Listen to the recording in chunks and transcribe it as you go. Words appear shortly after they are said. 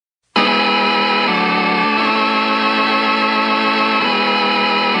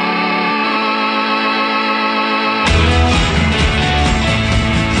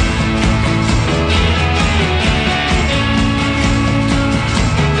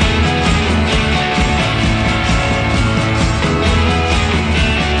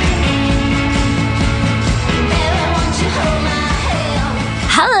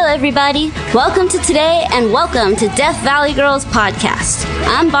everybody. Welcome to today and welcome to Death Valley Girls podcast.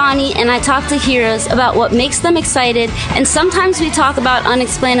 I'm Bonnie and I talk to heroes about what makes them excited, and sometimes we talk about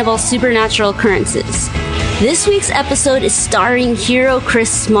unexplainable supernatural occurrences. This week's episode is starring hero Chris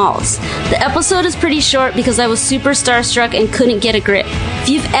Smalls. The episode is pretty short because I was super starstruck and couldn't get a grip. If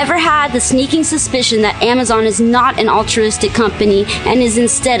you've ever had the sneaking suspicion that Amazon is not an altruistic company and is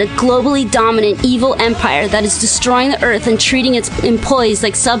instead a globally dominant evil empire that is destroying the earth and treating its employees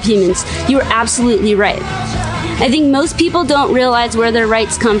like subhumans, you are absolutely right. I think most people don't realize where their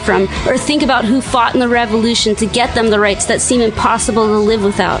rights come from or think about who fought in the revolution to get them the rights that seem impossible to live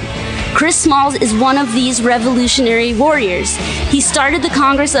without. Chris Smalls is one of these revolutionary warriors. He started the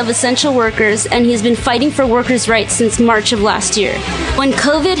Congress of Essential Workers, and he has been fighting for workers' rights since March of last year. When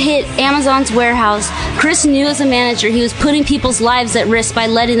COVID hit Amazon's warehouse, Chris knew as a manager he was putting people's lives at risk by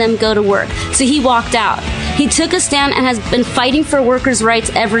letting them go to work, so he walked out. He took a stand and has been fighting for workers' rights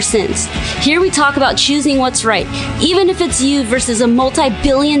ever since. Here we talk about choosing what's right, even if it's you versus a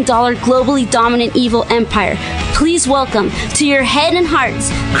multi-billion-dollar globally dominant evil empire. Please welcome to your head and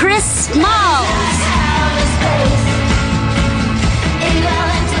hearts, Chris Smalls.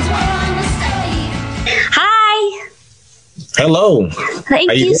 Hi. Hello.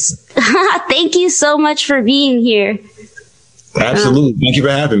 Thank you. Thank you so much for being here. Absolutely. Thank you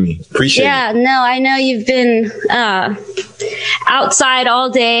for having me. Appreciate it. Yeah, no, I know you've been outside all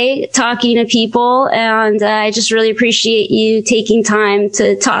day talking to people, and I just really appreciate you taking time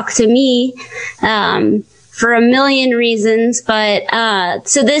to talk to me for a million reasons. But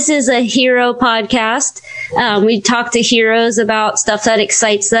so this is a hero podcast. We talk to heroes about stuff that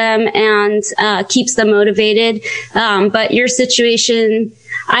excites them and keeps them motivated. But your situation,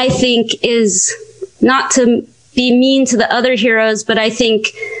 I think, is not to be mean to the other heroes, but I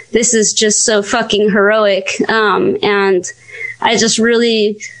think this is just so fucking heroic. And I just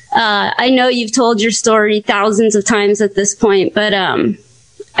really, I know you've told your story thousands of times at this point, but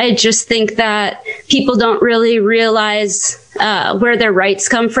I just think that people don't really realize where their rights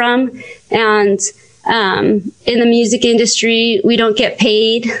come from. And in the music industry, we don't get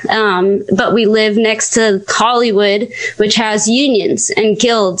paid, but we live next to Hollywood, which has unions and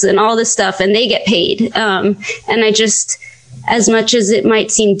guilds and all this stuff, and they get paid. And I just, as much as it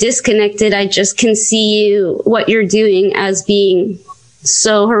might seem disconnected, I just can see what you're doing as being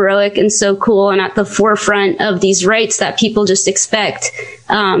so heroic and so cool and at the forefront of these rights that people just expect.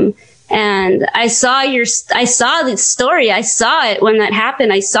 And I saw the story. I saw it when that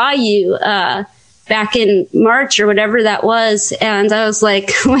happened. I saw you, back in March or whatever that was. And I was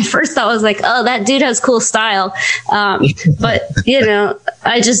like, my first thought was like, oh, that dude has cool style. But you know,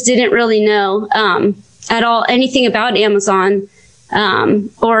 I just didn't really know, at all anything about Amazon,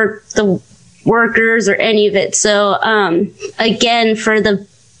 or the workers or any of it. So, again, for the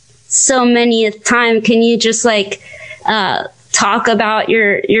so many time, can you just like, talk about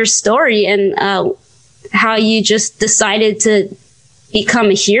your story and, how you just decided to become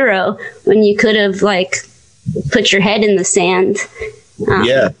a hero when you could have like put your head in the sand?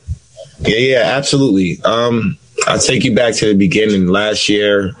 Yeah, absolutely. I'll take you back to the beginning last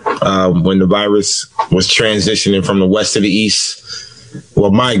year, when the virus was transitioning from the west to the east.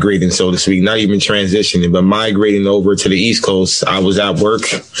 Well, migrating, so to speak, not even transitioning, but migrating over to the East Coast. I was at work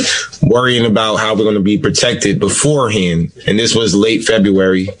worrying about how we're going to be protected beforehand. And this was late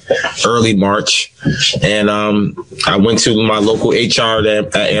February, early March. And I went to my local HR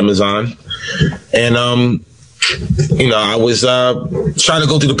at Amazon. And, you know, I was trying to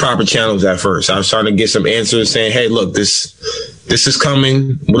go through the proper channels at first. I was trying to get some answers saying, hey, look, this is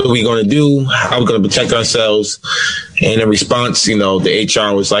coming. What are we going to do? How are we going to protect ourselves? And in response, you know, the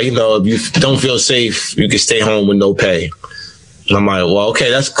HR was like, you know, if you don't feel safe, you can stay home with no pay. And I'm like, well,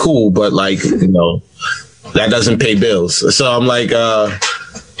 okay, that's cool. But like, you know, that doesn't pay bills. So I'm like,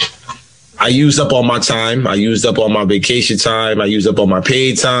 I used up all my time. I used up all my vacation time. I used up all my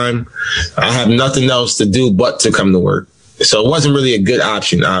paid time. I have nothing else to do but to come to work. So it wasn't really a good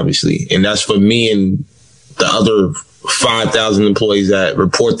option, obviously. And that's for me and the other 5,000 employees that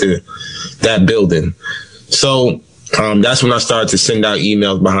report to that building. So that's when I started to send out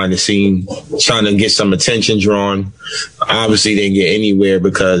emails behind the scene, trying to get some attention drawn. Obviously didn't get anywhere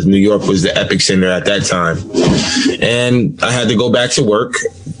because New York was the epicenter at that time. And I had to go back to work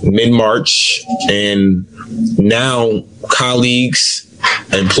mid-March. And now colleagues,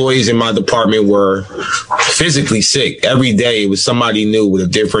 employees in my department were physically sick. Every day it was somebody new with a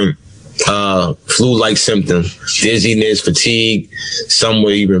different flu-like symptom, dizziness, fatigue. Some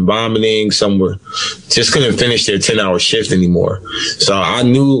were even vomiting. Some were just couldn't finish their 10-hour shift anymore. So I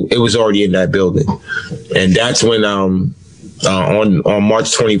knew it was already in that building. And that's when on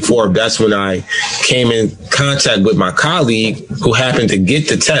March 24th, that's when I came in contact with my colleague who happened to get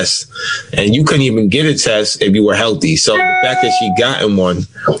the test. And you couldn't even get a test if you were healthy. So the fact that she gotten one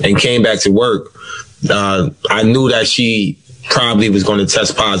and came back to work, I knew that she probably was going to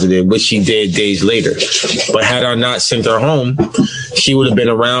test positive, which she did days later. But had I not sent her home, she would have been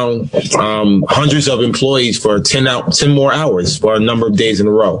around hundreds of employees for 10 more hours for a number of days in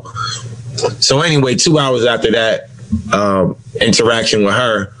a row. So anyway, 2 hours after that interaction with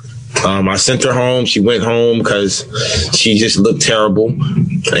her, I sent her home. She went home because she just looked terrible.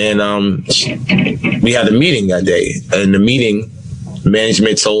 And we had a meeting that day. And the meeting,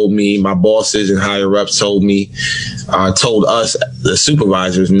 management told me, my bosses and higher ups told us, the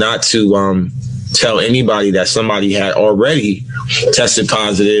supervisors, not to tell anybody that somebody had already tested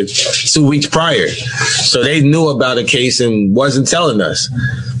positive 2 weeks prior. So they knew about a case and wasn't telling us.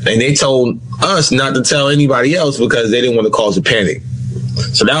 And they told us not to tell anybody else because they didn't want to cause a panic.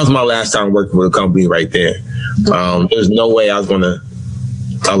 So that was my last time working with a company right there. There's no way I was going to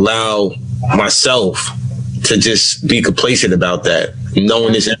allow myself to just be complacent about that,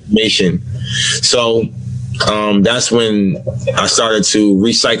 knowing this information. So that's when I started to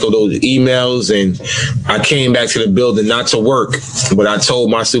recycle those emails, and I came back to the building not to work, but I told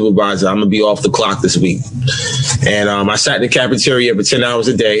my supervisor I'm going to be off the clock this week. And I sat in the cafeteria for 10 hours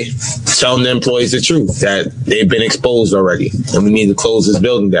a day, telling the employees the truth that they've been exposed already and we need to close this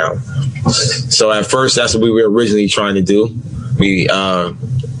building down. So at first, that's what we were originally trying to do. We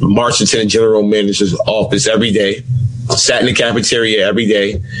marched into the general manager's office every day, sat in the cafeteria every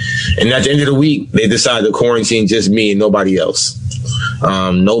day. And at the end of the week, they decided to quarantine just me and nobody else.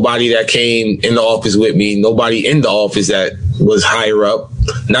 Nobody that came in the office with me, nobody in the office that was higher up,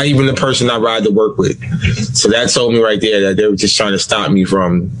 not even the person I ride to work with. So that told me right there that they were just trying to stop me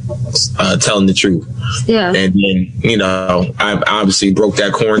from telling the truth. Yeah. And then, I obviously broke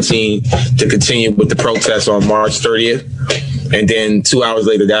that quarantine to continue with the protest on March 30th. And then 2 hours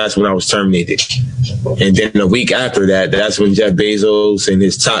later, that's when I was terminated. And then a week after that, that's when Jeff Bezos and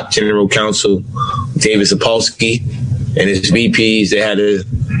his top general counsel, David Sapolsky, and his VPs, they had a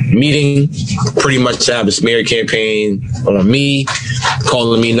meeting pretty much to have a smear campaign on me,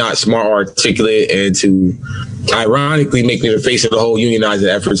 calling me not smart or articulate, and to ironically make me the face of the whole unionizing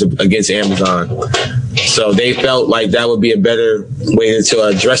efforts against Amazon. So they felt like that would be a better way to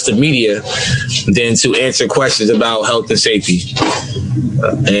address the media than to answer questions about health and safety.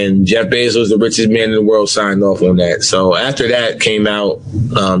 And Jeff Bezos, the richest man in the world, signed off on that. So after that came out,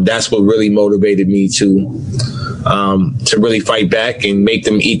 that's what really motivated me to really fight back and make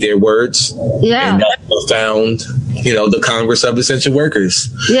them eat their words. Yeah. And that's what found, the Congress of Essential Workers.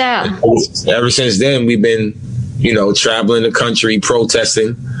 Yeah. And ever since then, we've been, traveling the country,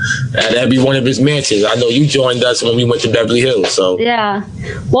 protesting at every one of his mansions. I know you joined us when we went to Beverly Hills. So yeah,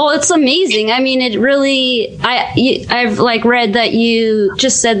 well, it's amazing. I mean, it really. I've read that you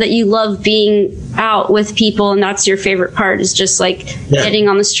just said that you love being out with people, and that's your favorite part is just getting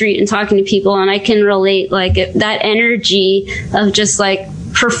on the street and talking to people. And I can relate that energy of just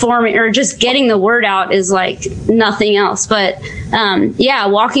performing or just getting the word out is like nothing else. But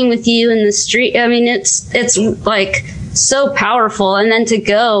walking with you in the street, I mean, it's so powerful. And then to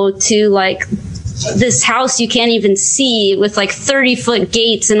go to this house you can't even see with 30-foot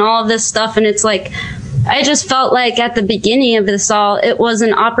gates and all of this stuff, and it's I just felt like at the beginning of this all, it was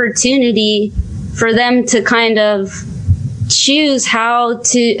an opportunity for them to kind of choose how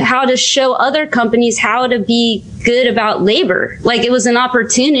to show other companies how to be good about labor. It was an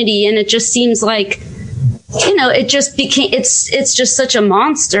opportunity, and it just seems it just became, it's just such a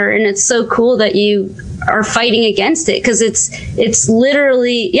monster, and it's so cool that you are fighting against it, because it's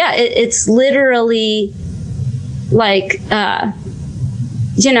literally it's literally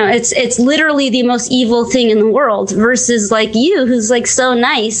the most evil thing in the world versus you, who's so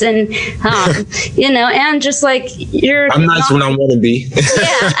nice and and just I'm nice when I want to be.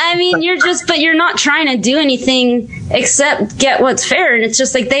 Yeah, I mean, but you're not trying to do anything except get what's fair, and it's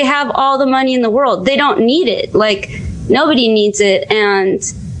just they have all the money in the world, they don't need it, nobody needs it, and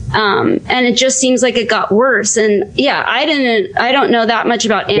it just seems like it got worse. And I don't know that much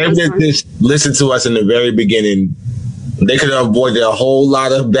about Amazon. They just listen to us in the very beginning. They could have avoided a whole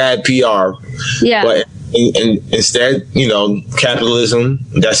lot of bad PR. Yeah. But instead, capitalism,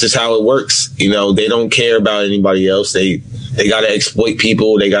 that's just how it works. They don't care about anybody else. They got to exploit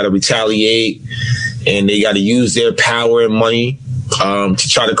people. They got to retaliate, and they got to use their power and money to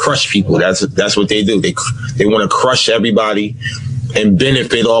try to crush people. That's what they do. They want to crush everybody and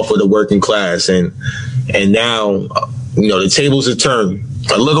benefit off of the working class. And now, the tables have turned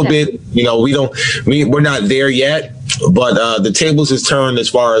a little bit. We're not there yet. But the tables is turned as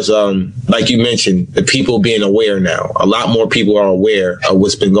far as, like you mentioned, the people being aware now. A lot more people are aware of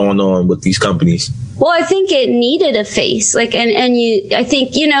what's been going on with these companies. Well, I think it needed a face. I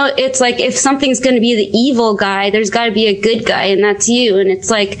think, it's like if something's going to be the evil guy, there's got to be a good guy, and that's you. And it's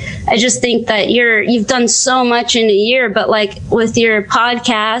like, I just think that you've done so much in a year, but like with your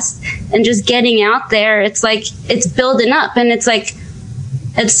podcast and just getting out there, it's like, it's building up, and it's like,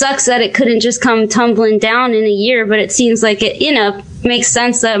 it sucks that it couldn't just come tumbling down in a year, but it seems like it, makes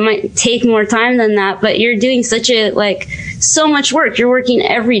sense that it might take more time than that. But you're doing so much work. You're working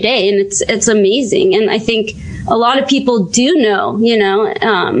every day, and it's amazing. And I think a lot of people do know,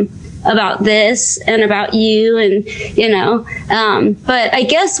 about this and about you, and, but I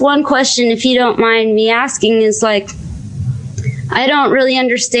guess one question, if you don't mind me asking, is like, I don't really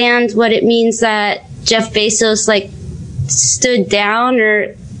understand what it means that Jeff Bezos stood down,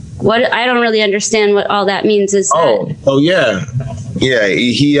 or what. I don't really understand what all that means. He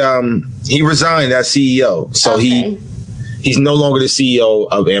resigned as CEO, so okay. He's no longer the CEO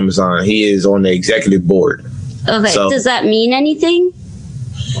of Amazon. He is on the executive board. Okay, so, does that mean anything?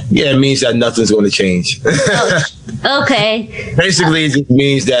 Yeah, it means that nothing's going to change. Okay. Basically, it just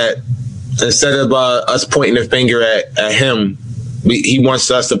means that instead of us pointing the finger at him, he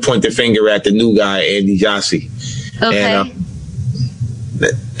wants us to point the finger at the new guy, Andy Jassy. Okay. And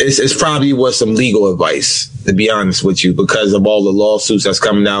it's probably was some legal advice, to be honest with you, because of all the lawsuits that's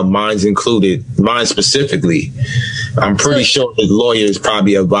coming out, mine specifically. I'm pretty sure the lawyers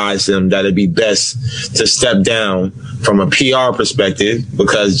probably advised them that it'd be best to step down from a PR perspective,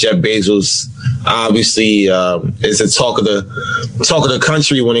 because Jeff Bezos obviously is a talk of the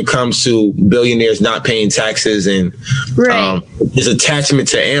country when it comes to billionaires not paying taxes, and right. His attachment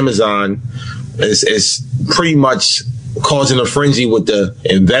to Amazon is pretty much causing a frenzy with the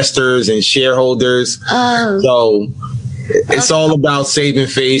investors and shareholders. So it's all about saving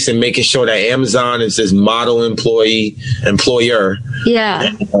face and making sure that Amazon is this model employer.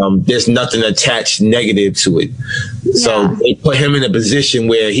 Yeah. There's nothing attached negative to it. Yeah. So they put him in a position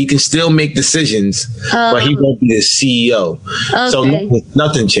where he can still make decisions, but he won't be the CEO. Okay. So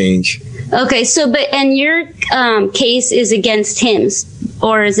nothing changed. Okay. So, and your case is against him,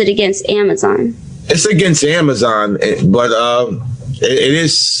 or is it against Amazon? It's against Amazon, but it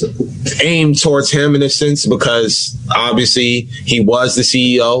is aimed towards him in a sense, because obviously he was the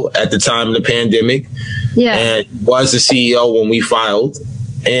CEO at the time of the pandemic, and was the CEO when we filed,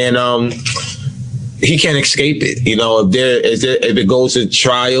 and he can't escape it. If it goes to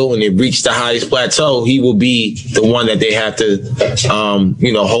trial and it reached the highest plateau, he will be the one that they have to,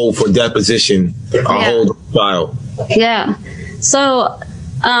 hold for deposition or hold trial. Yeah. So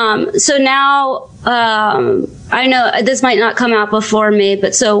now, I know this might not come out before May,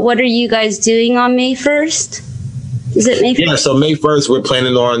 but so what are you guys doing on May 1st? Is it May 1st? Yeah, so May 1st, we're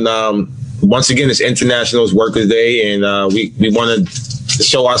planning on, once again, it's International Workers Day, and we want to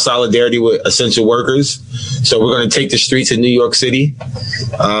show our solidarity with essential workers. So we're going to take the streets of New York City,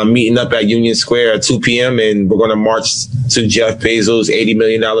 meeting up at Union Square at 2 p.m., and we're going to march to Jeff Bezos' $80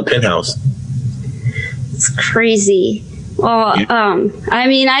 million penthouse. It's crazy. Well, I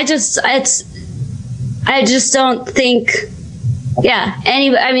mean, I just don't think,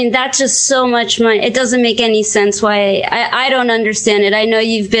 that's just so much money. It doesn't make any sense why. I don't understand it. I know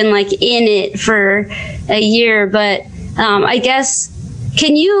you've been in it for a year, but, I guess,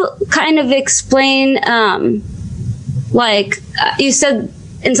 can you kind of explain, you said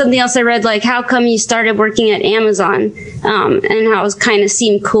in something else I read, how come you started working at Amazon, and how it kind of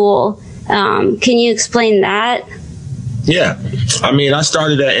seemed cool. Can you explain that? Yeah. I mean, I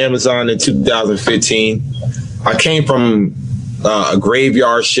started at Amazon in 2015. I came from a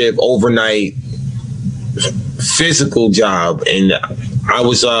graveyard shift, overnight physical job, and I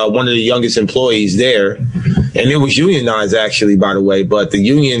was one of the youngest employees there. And it was unionized, actually, by the way, but the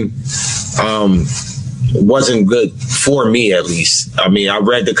union wasn't good for me, at least. I mean, I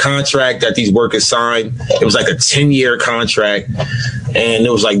read the contract that these workers signed. It was like a 10-year contract, and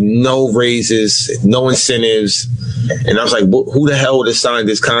there was no raises, no incentives. And I was like, who the hell would have signed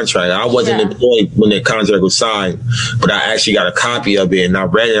this contract? I wasn't employed when the contract was signed, but I actually got a copy of it, and I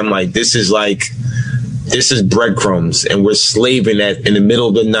read it. I'm like, this is breadcrumbs, and we're slaving in the middle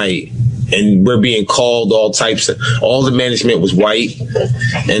of the night, and we're being called all types of, all the management was white,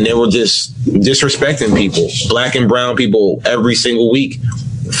 and they were just disrespecting people, black and brown people, every single week,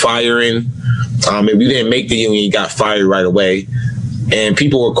 firing. If you didn't make the union, you got fired right away. And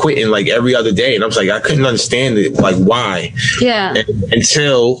people were quitting every other day. And I was like, I couldn't understand it. Why? Yeah.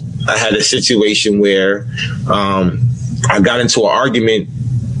 Until I had a situation where I got into an argument.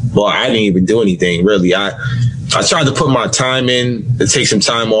 Well, I didn't even do anything, really. I tried to put my time in to take some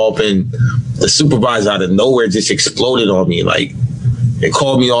time off, and the supervisor out of nowhere just exploded on me. Like, it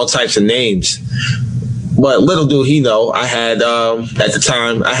called me all types of names. But little do he know, I had, at the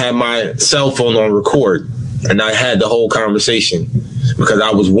time, I had my cell phone on record, and I had the whole conversation because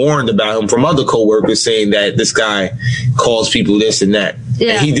I was warned about him from other coworkers saying that this guy calls people this and that.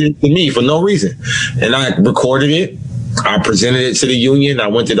 Yeah. And he did it to me for no reason. And I recorded it. I presented it to the union. I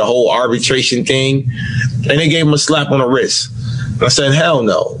went to the whole arbitration thing, and they gave him a slap on the wrist. I said, hell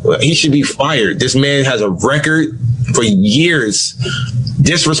no. He should be fired. This man has a record for years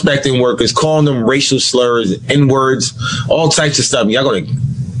disrespecting workers, calling them racial slurs, N-words, all types of stuff. Y'all going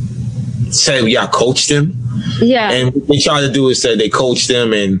to say y'all coached him? Yeah. And what they tried to do is say they coached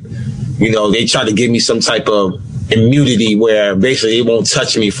him, and, they tried to give me some type of immunity where basically it won't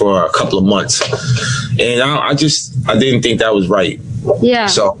touch me for a couple of months. And I didn't think that was right. Yeah.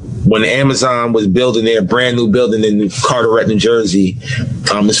 So when Amazon was building their brand new building in Carteret, New Jersey,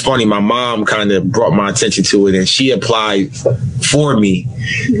 it's funny, my mom kind of brought my attention to it, and she applied for me,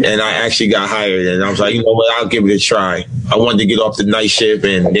 and I actually got hired. And I was like, you know what, I'll give it a try. I wanted to get off the night shift,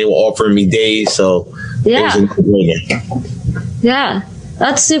 and they were offering me days, so it was a no-brainer. Yeah.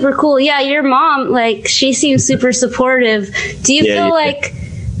 That's super cool. Yeah, your mom, like, she seems super supportive. Do you feel like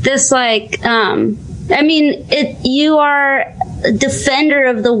this, like, you are a defender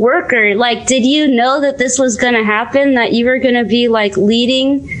of the worker. Like, did you know that this was going to happen, that you were going to be, like,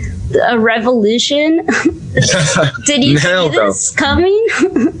 leading a revolution? Did you see this coming?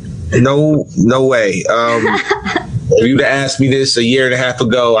 No way. If you'd have asked me this a year and a half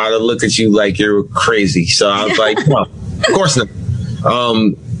ago, I'd have looked at you like you're crazy. So I was like, no, of course not.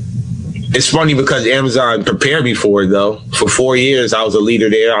 It's funny because Amazon prepared me for it, though. For 4 years, I was a leader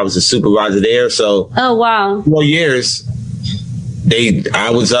there. I was a supervisor there. So, oh wow, 4 years, I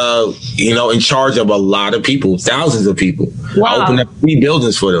was, in charge of a lot of people, thousands of people. Wow. I opened up 3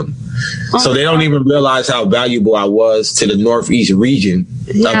 buildings for them. So they don't even realize how valuable I was to the Northeast region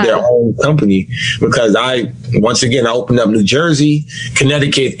of their own company, because I opened up New Jersey,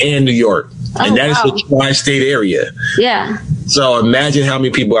 Connecticut, and New York. And that is the tri-state area. Yeah. So imagine how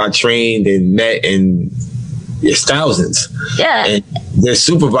many people I trained and met, and it's thousands. Yeah. And their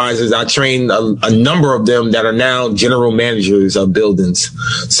supervisors, I trained a number of them that are now general managers of buildings.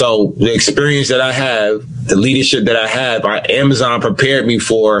 So the experience that I have, the leadership that I have, Amazon prepared me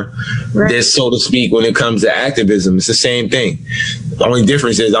for this, so to speak, when it comes to activism. It's the same thing. The only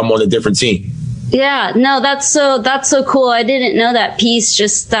difference is I'm on a different team. Yeah, no, that's so cool. I didn't know that piece.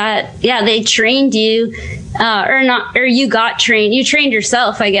 Just that, they trained you, or you got trained. You trained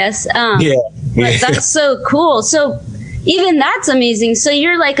yourself, I guess. But that's so cool. So even that's amazing. So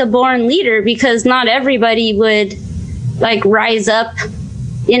you're like a born leader, because not everybody would like rise up,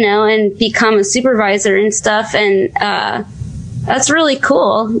 and become a supervisor and stuff. And that's really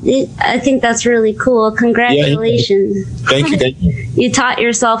cool. I think that's really cool. Congratulations. Thank you. You taught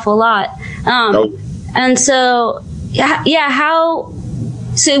yourself a lot. And so,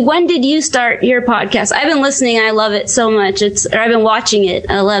 so when did you start your podcast? I've been listening. I love it so much. I've been watching it.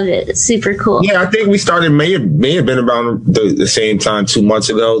 I love it. It's super cool. Yeah, I think we started, may have been about the same time, 2 months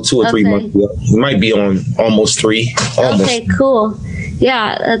ago, 2 or 3 months ago. We might be on almost 3. Almost. Okay, cool.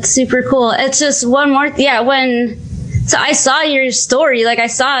 Yeah, that's super cool. It's just one more, so I saw your story, like I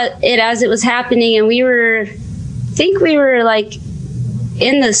saw it as it was happening, and we were like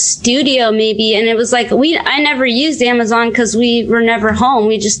in the studio maybe, and it was like I never used Amazon because we were never home.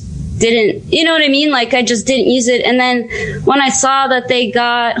 We just didn't, you know what I mean? Like I just didn't use it. And then when I saw that they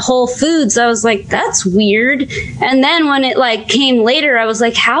got Whole Foods, I was like, that's weird. And then when it like came later, I was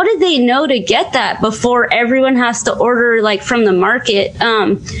like, how did they know to get that before everyone has to order like from the market?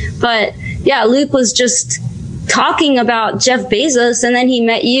 But yeah, Luke was just talking about Jeff Bezos, and then he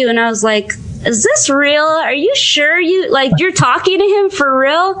met you, and I was like, is this real? Are you sure you're talking to him for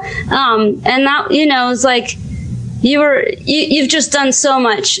real? And that, it's like you've just done so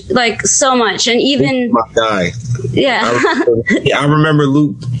much. And even my guy. Yeah. I remember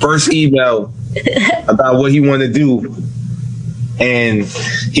Luke's first email about what he wanted to do, and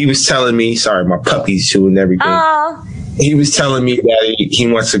he was telling me, sorry, my puppy's chewing everything. Oh. He was telling me that he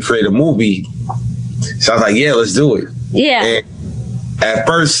wants to create a movie. So I was like, yeah, let's do it. Yeah. And at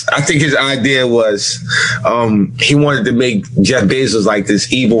first, I think his idea was he wanted to make Jeff Bezos like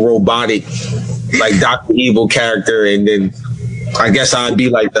this evil robotic, like Dr. Evil character. And then I guess I'd be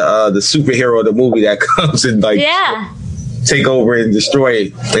like the superhero of the movie that comes and like take over and destroy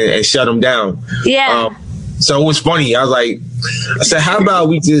it and shut him down. Yeah. So it was funny. I said, how about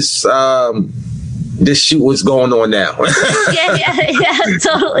we just just shoot what's going on now. yeah,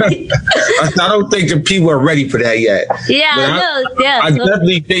 totally. I don't think the people are ready for that yet. Yeah, I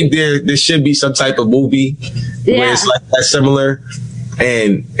definitely think there should be some type of movie where it's like that similar,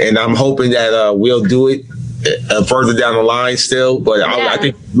 and I'm hoping that we'll do it further down the line still. But I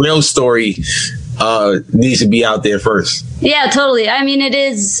think real story needs to be out there first. Yeah, totally. I mean, it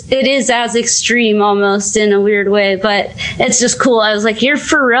is as extreme almost in a weird way, but it's just cool. I was like, you're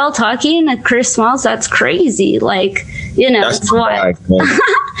for real talking to Chris Smalls? That's crazy. Like, that's wild.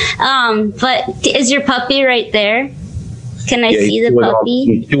 But is your puppy right there? Can I see the puppy?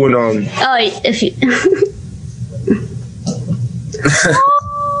 He's doing on. Oh, if you.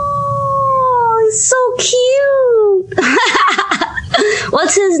 Oh, he's so cute.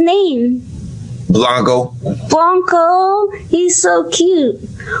 What's his name? Blanco, he's so cute.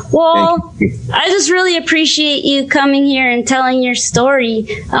 Well, I just really appreciate you coming here and telling your story.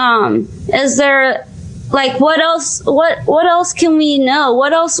 Is there, like, what else can we know?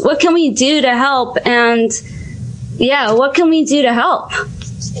 What can we do to help? And what can we do to help?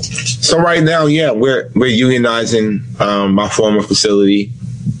 So right now, we're unionizing my former facility.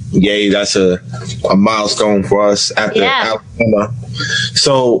 Yay, that's a milestone for us after Alabama.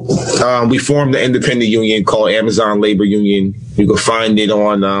 So we formed an independent union called Amazon Labor Union. You can find it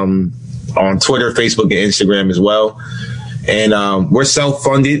on Twitter, Facebook, and Instagram as well. And we're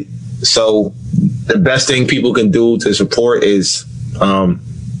self-funded. So the best thing people can do to support is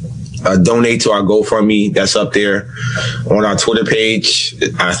donate to our GoFundMe. That's up there on our Twitter page.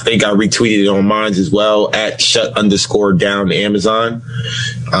 I think I retweeted it on mine as well at @shut_down Amazon.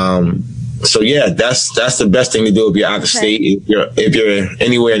 So that's the best thing to do if you're out of state. If you're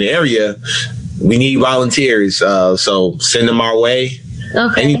anywhere in the area, we need volunteers. So send them our way.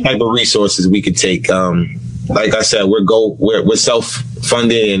 Okay. Any type of resources we could take. Like I said, we're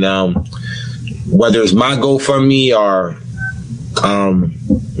self-funded, and whether it's my GoFundMe or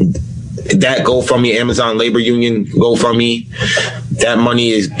that GoFundMe, Amazon Labor Union GoFundMe, that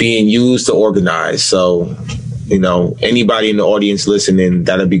money is being used to organize. So, anybody in the audience listening,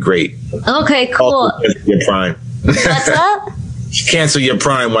 that'd be great. Okay, cool. Cancel your Prime. What's up? Cancel your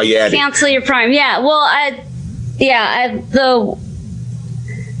Prime while you're at it. Cancel your Prime. Yeah. Well, the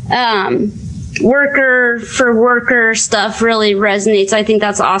worker for worker stuff really resonates. I think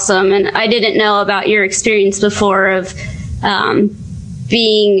that's awesome. And I didn't know about your experience before of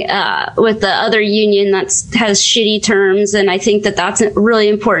being with the other union that has shitty terms. And I think that that's a really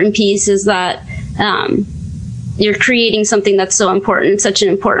important piece, is that you're creating something that's so important, such an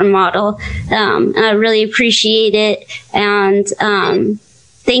important model. And I really appreciate it. And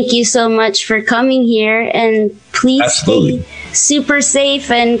thank you so much for coming here. And please stay super safe,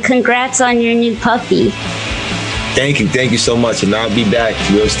 and congrats on your new puppy. Thank you so much. And I'll be back.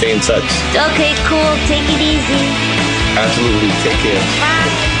 We'll stay in touch. Okay, cool. Take it easy. Absolutely. Take care.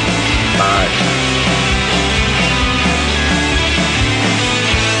 Bye. Bye.